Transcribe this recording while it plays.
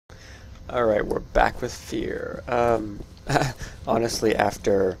Alright, we're back with F.E.A.R. Honestly,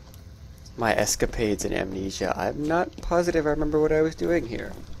 after my escapades in Amnesia, I'm not positive I remember what I was doing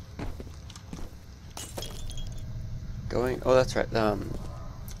here. Oh, that's right,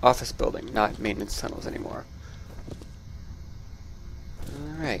 office building, not maintenance tunnels anymore.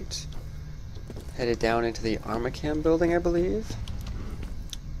 Alright. Headed down into the Armacam building, I believe.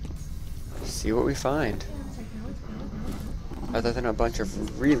 See what we find. Other than a bunch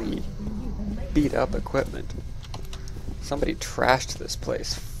of really beat up equipment. Somebody trashed this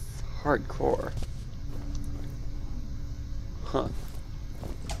place hardcore. Huh.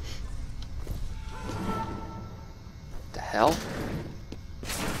 The hell?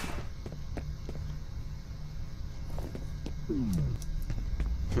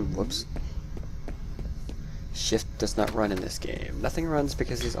 Whoops. Shift does not run in this game. Nothing runs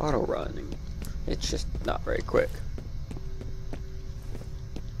because he's auto-running. It's just not very quick.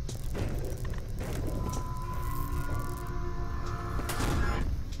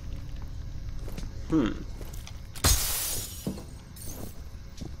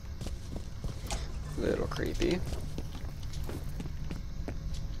 Little creepy.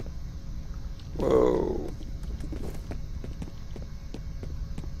 Whoa.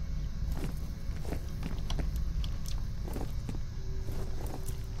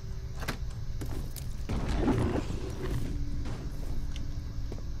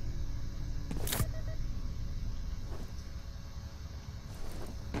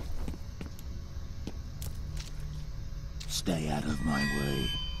 Stay out of my way.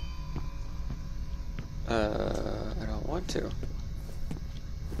 I don't want to.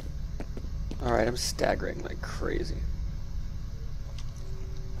 Alright, I'm staggering like crazy.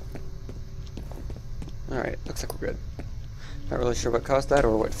 Alright, looks like we're good. Not really sure what caused that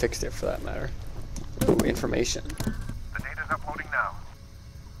or what fixed it for that matter. Ooh, information. The data's uploading now.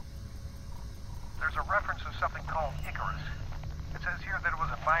 There's a reference to something called Icarus. It says here that it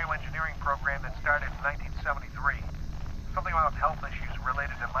was a bioengineering program that started in 1973. Something about health issues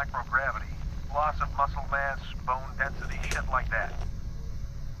related to microgravity. Loss of muscle mass, bone density, shit like that.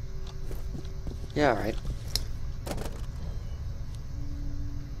 Yeah, alright.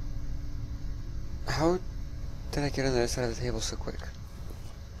 How did I get on the other side of the table so quick?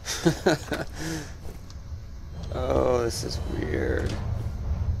 Oh, this is weird.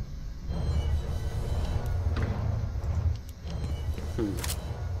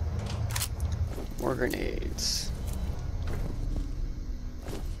 More grenades.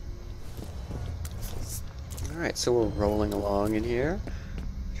 Alright, so we're rolling along in here.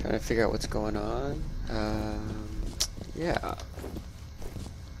 Trying to figure out what's going on. Yeah.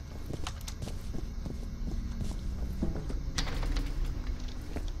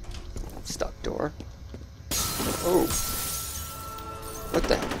 Stop door. Oh. What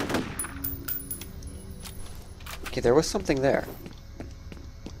the hell? Okay, there was something there.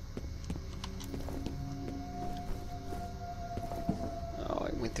 Oh,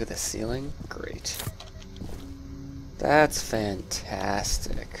 it went through the ceiling? Great. That's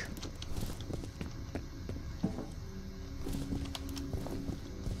fantastic.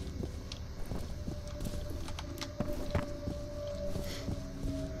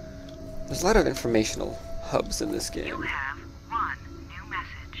 There's a lot of informational hubs in this game. You have one new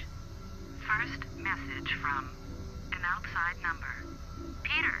message. First message from an outside number.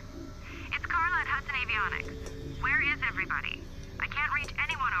 Peter, it's Carla at Hudson Avionics. Where is everybody? I can't reach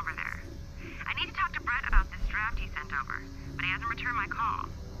anyone over there. I need to talk to Brett about this draft he sent over, but he hasn't returned my call.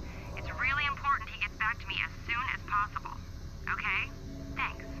 It's really important he gets back to me as soon as possible. Okay?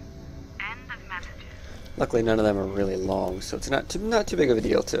 Thanks. End of messages. Luckily, none of them are really long, so it's not too big of a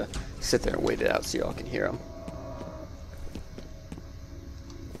deal to sit there and wait it out so y'all can hear them.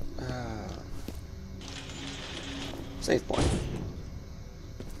 Save point.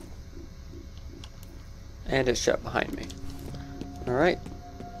 And it's shut behind me. Alright.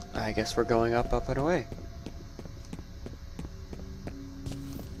 I guess we're going up, up, and away.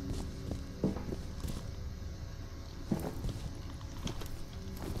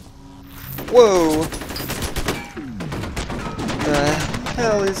 Whoa! The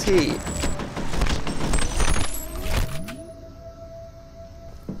hell is he?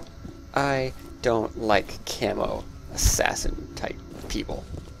 I don't like camo assassin type people.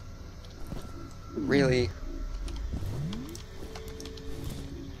 Really?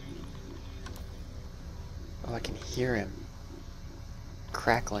 Oh, I can hear him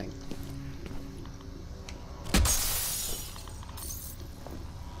crackling.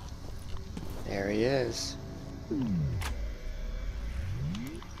 There he is.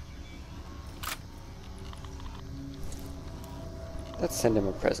 Let's send him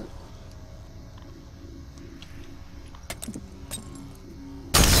a present.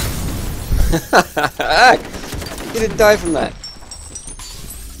 He didn't die from that.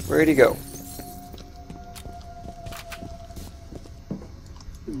 Where'd he go?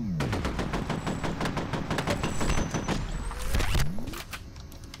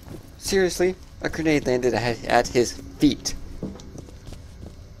 Seriously? A grenade landed at his feet.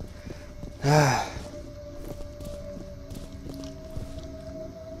 And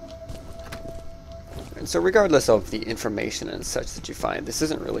so regardless of the information and such that you find, this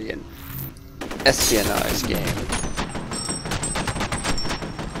isn't really an espionage game.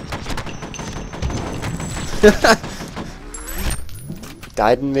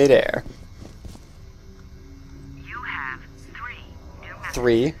 Died in midair. You have 3 new messages.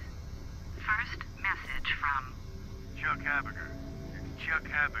 3. First message from Chuck Haberger. It's Chuck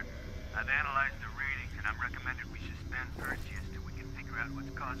Haberger. I've analyzed the readings and I'm recommended we suspend Perseus till we can figure out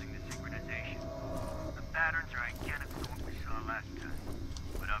what's causing the synchronization. The patterns are identical to what we saw last time,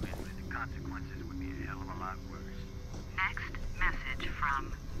 but obviously the consequences would be a hell of a lot worse. next message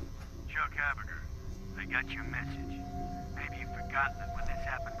from Chuck Haberger, I got your message. Maybe you've forgotten that when this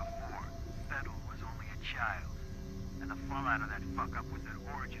happened before, F.E.A.R was only a child, and the fallout of that fuck-up was that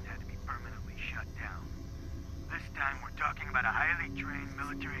Origin had to be permanently shut down. This time we're talking about a highly trained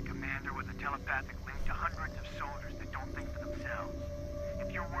military commander with a telepathic link to hundreds of soldiers that don't think for themselves.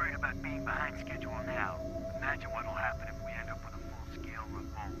 If you're worried about being behind schedule now, imagine what'll happen if we end up with a full-scale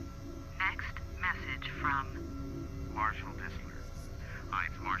revolt. next message from Marshal Disler. Hi,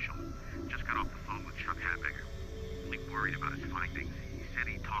 it's Marshall. Just got off the phone with Chuck Haberger. Really worried about his findings. He said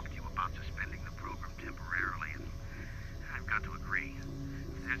he talked to you about suspending the program temporarily, and I've got to agree.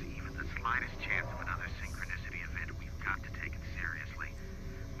 If there's even the slightest chance of another synchronicity event, we've got to take it seriously.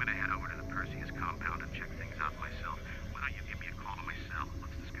 I'm gonna head over to the Perseus compound and check things out myself. Why don't you give me a call on my cell?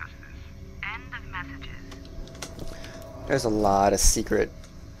 Let's discuss this. end of messages. There's a lot of secret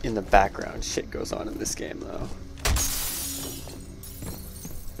in the background shit goes on in this game, though.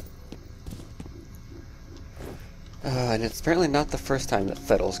 And it's apparently not the first time that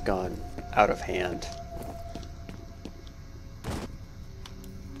F.E.A.R's gone out of hand.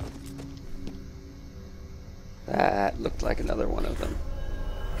 That looked like another one of them.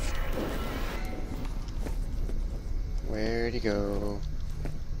 Where'd he go?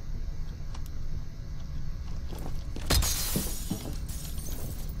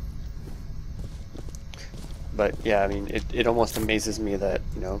 But yeah, I mean, it almost amazes me that,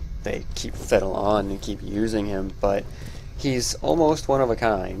 you know, they keep F.E.A.R on and keep using him, but he's almost one of a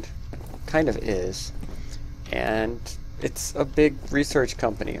kind. Kind of is. And it's a big research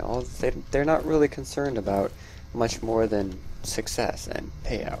company. They're not really concerned about much more than success and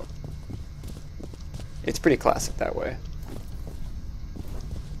payout. It's pretty classic that way.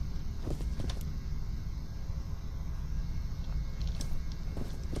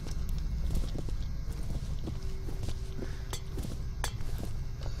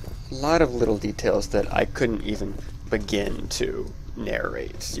 A lot of little details that I couldn't even begin to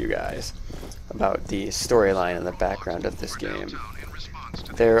narrate to you guys about the storyline and the background of this game.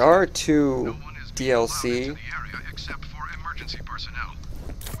 There are 2 DLC. Except for emergency personnel.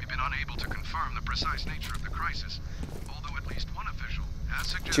 We've been unable to confirm the precise nature of the crisis, although at least one official has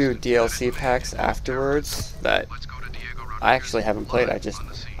suggested 2 DLC packs afterwards that I actually haven't played. I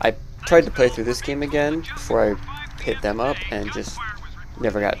tried to play through this game again before I hit them up and just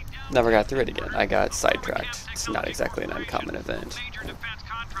never got through it again. I got sidetracked. It's not exactly an uncommon event.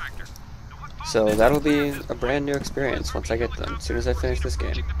 So that'll be a brand new experience once I get them, as soon as I finish this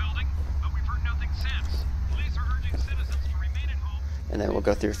game. And then we'll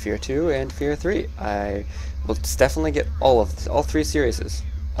go through F.E.A.R 2 and F.E.A.R 3. I will definitely get all 3 series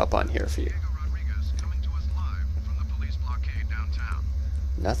up on here for you.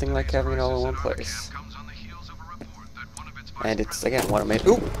 Nothing like having it all in one place. And it's, again, one of my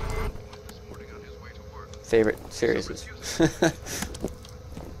favorite series.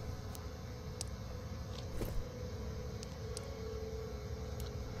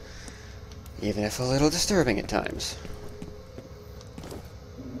 Even if a little disturbing at times.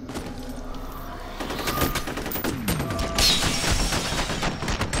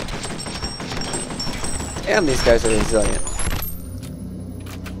 Damn, these guys are resilient.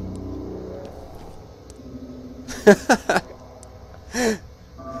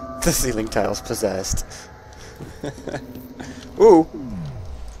 The ceiling tile's possessed. Ooh.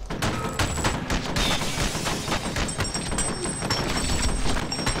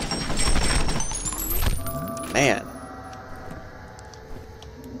 Man.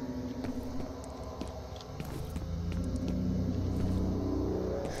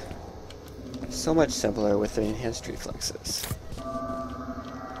 So much simpler with the enhanced reflexes.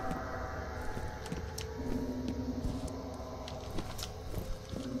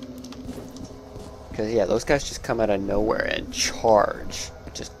 Because, yeah, those guys just come out of nowhere and charge.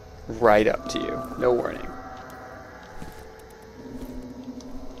 Just right up to you. No warning.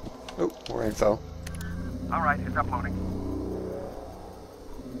 Oh, more info. Alright, it's uploading.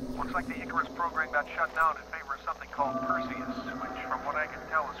 Looks like the Icarus program got shut down in favor of something called Perseus, which, from what I can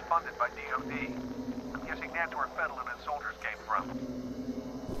tell, is funded by DoD. I'm guessing that's where Fettel and his soldiers came from.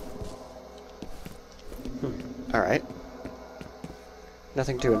 Alright.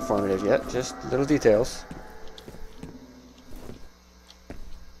 Nothing too informative yet, just little details.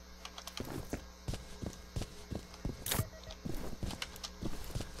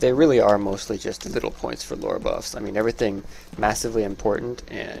 They really are mostly just little points for lore buffs. I mean, everything massively important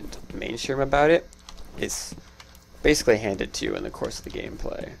and mainstream about it is basically handed to you in the course of the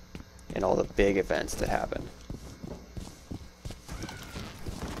gameplay and all the big events that happen.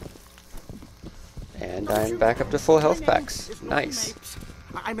 And I'm back up to full health packs. Nice.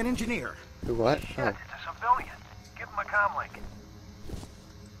 I'm an engineer. Who what? Shit, Oh. it's a civilian. Give him a comm link.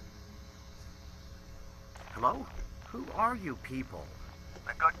 Hello? Who are you people?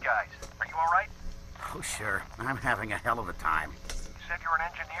 The good guys. Are you alright? Oh, sure. I'm having a hell of a time. You said you're an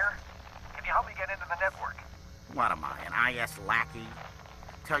engineer? Can you help me get into the network? What am I, an IS lackey?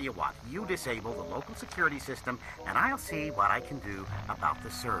 Tell you what, you disable the local security system, and I'll see what I can do about the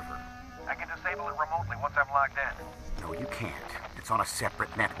server. I can disable it remotely once I'm logged in. No, you can't. It's on a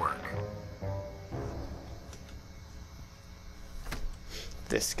separate network.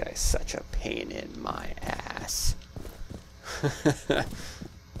 This guy's such a pain in my ass. It's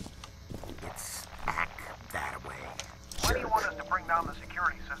back that way. Why do you want us to bring down the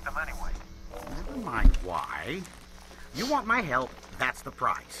security system anyway? Never mind why. You want my help, that's the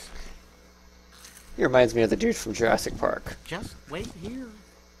price. He reminds me of the dude from Jurassic Park. Just wait here.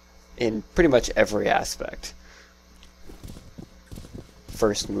 In pretty much every aspect.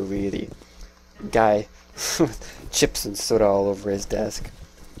 First movie, the guy with chips and soda all over his desk.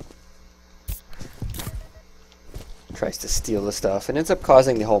 Tries to steal the stuff and ends up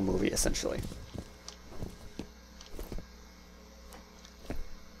causing the whole movie, essentially.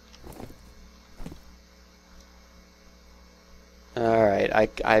 Alright,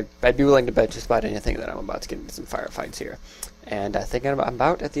 I'd be willing to bet just about anything that I'm about to get into some firefights here. And I think I'm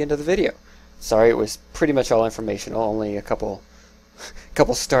about at the end of the video. Sorry, it was pretty much all informational, only a couple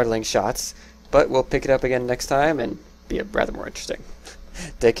startling shots. But we'll pick it up again next time and be rather more interesting.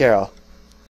 Take care, all.